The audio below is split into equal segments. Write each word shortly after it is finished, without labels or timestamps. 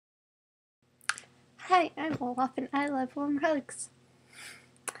Hi, I'm Olaf and I love warm hugs.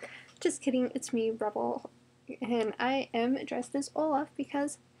 Just kidding, it's me, Rebel, and I am dressed as Olaf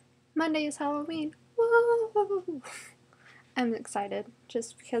because Monday is Halloween. Whoa! I'm excited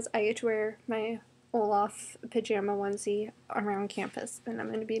just because I get to wear my Olaf pajama onesie around campus and I'm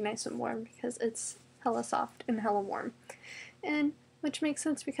going to be nice and warm because it's hella soft and hella warm. And which makes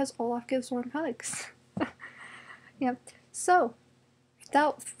sense because Olaf gives warm hugs. Yeah, so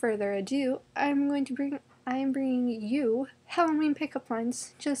without further ado, I am bringing you Halloween pickup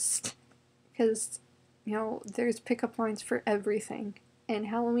lines just because, you know, there's pickup lines for everything, and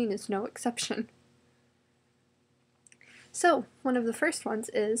Halloween is no exception. So, one of the first ones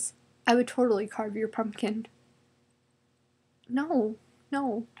is, I would totally carve your pumpkin. No,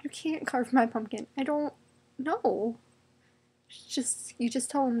 you can't carve my pumpkin. I don't, no. You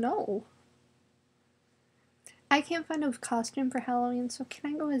just tell them no. I can't find a costume for Halloween, so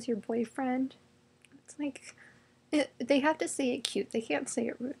can I go as your boyfriend? It's like, they have to say it cute. They can't say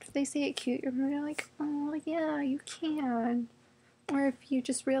it rude. If they say it cute, you're gonna be like, oh yeah, you can. Or if you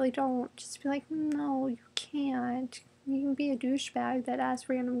just really don't, just be like, no, you can't. You can be a douchebag that asks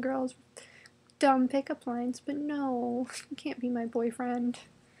random girls dumb pickup lines, but no, you can't be my boyfriend.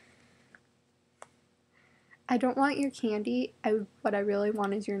 I don't want your candy. What I really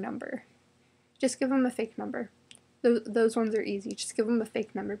want is your number. Just give them a fake number. Those ones are easy. Just give them a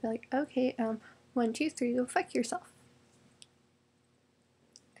fake number. Be like, okay, 1, 2, 3, go fuck yourself.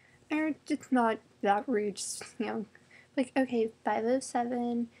 Or it's not that rude, just, you know, like, okay,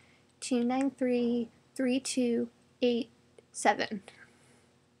 507 293 3287.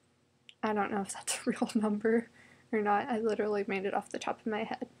 I don't know if that's a real number or not. I literally made it off the top of my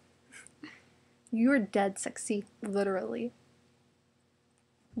head. You're dead sexy, literally.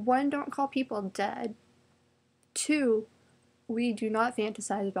 1, don't call people dead. 2, we do not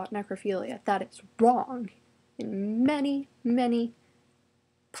fantasize about necrophilia. That is wrong in many, many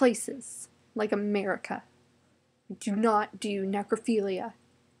places, like America. We do not do necrophilia.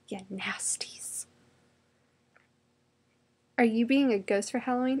 You nasties. Are you being a ghost for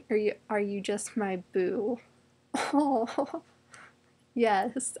Halloween, or are you just my boo? Oh,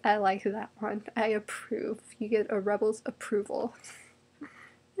 yes, I like that one. I approve. You get a Rebel's approval.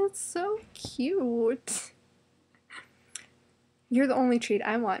 That's so cute. You're the only treat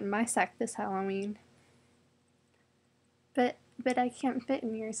I want in my sack this Halloween. But I can't fit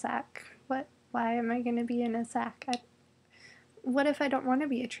in your sack. What? Why am I gonna be in a sack? What if I don't want to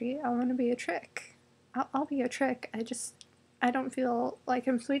be a treat? I want to be a trick. I'll be a trick. I don't feel like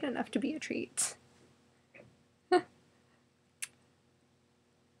I'm sweet enough to be a treat.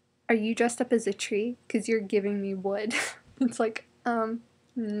 Are you dressed up as a tree? Because you're giving me wood. It's like,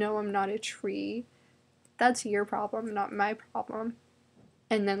 no, I'm not a tree. That's your problem, not my problem.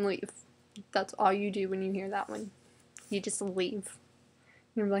 And then leave. That's all you do when you hear that one. You just leave.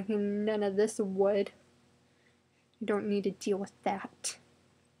 You're like, none of this wood. You don't need to deal with that.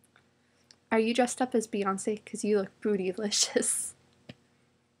 Are you dressed up as Beyonce? Because you look bootylicious.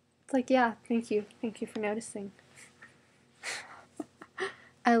 It's like, yeah, thank you. Thank you for noticing.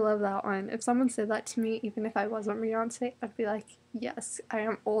 I love that one. If someone said that to me, even if I wasn't Beyonce, I'd be like, yes, I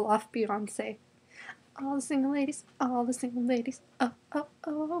am Olaf Beyonce. All the single ladies, all the single ladies, oh, oh,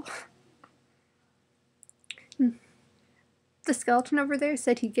 oh. The skeleton over there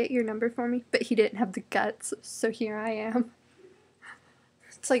said he'd get your number for me, but he didn't have the guts, so here I am.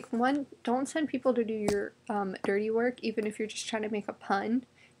 It's like, 1, don't send people to do your dirty work, even if you're just trying to make a pun.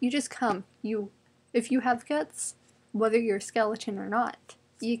 You just come. If you have guts, whether you're a skeleton or not,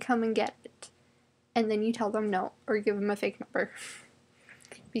 you come and get it. And then you tell them no, or give them a fake number.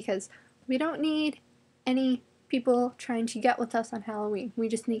 Because we don't need any people trying to get with us on Halloween. We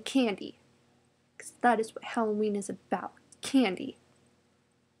just need candy. Because that is what Halloween is about. Candy.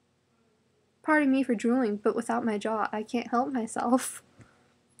 Pardon me for drooling, but without my jaw, I can't help myself.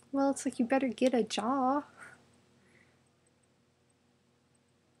 Well, it's like, you better get a jaw.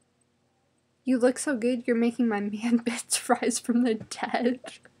 You look so good, you're making my man bits rise from the dead.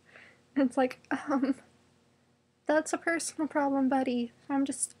 It's like, that's a personal problem, buddy. I'm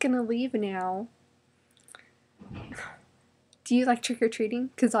just gonna leave now. Do you like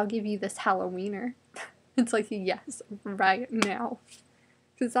trick-or-treating? Because I'll give you this Halloweener. It's like, yes, right now.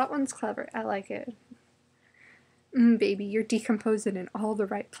 Because that one's clever. I like it. Baby, you're decomposing in all the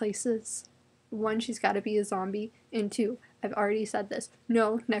right places. 1, she's got to be a zombie. And 2, I've already said this.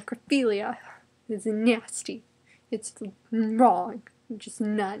 No, necrophilia is nasty. It's wrong. Just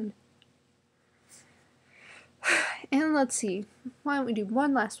none. And let's see. Why don't we do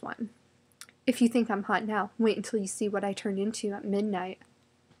one last one? If you think I'm hot now, wait until you see what I turn into at midnight.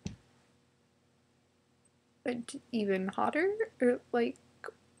 even hotter? Or, like,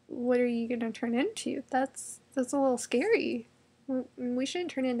 what are you gonna turn into? That's a little scary. We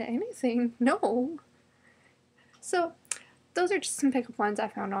shouldn't turn into anything. No. So, those are just some pickup lines I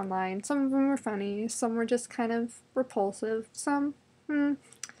found online. Some of them were funny, some were just kind of repulsive, some,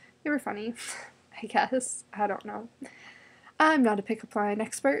 they were funny, I guess. I don't know. I'm not a pickup line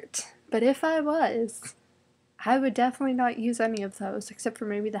expert, but if I was, I would definitely not use any of those, except for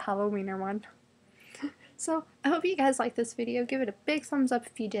maybe the Halloweener one. So, I hope you guys liked this video. Give it a big thumbs up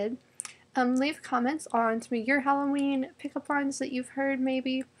if you did. Leave comments on some of your Halloween pickup lines that you've heard,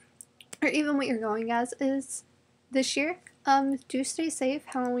 maybe, or even what you're going as is this year. Do stay safe.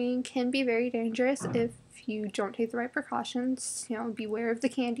 Halloween can be very dangerous if you don't take the right precautions. You know, beware of the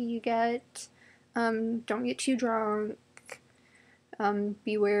candy you get. Don't get too drunk.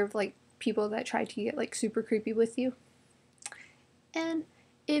 Beware of, like, people that try to get, like, super creepy with you. And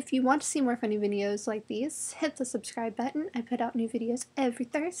if you want to see more funny videos like these, hit the subscribe button. I put out new videos every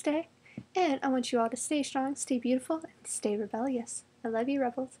Thursday. And I want you all to stay strong, stay beautiful, and stay rebellious. I love you,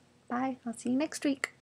 Rebels. Bye. I'll see you next week.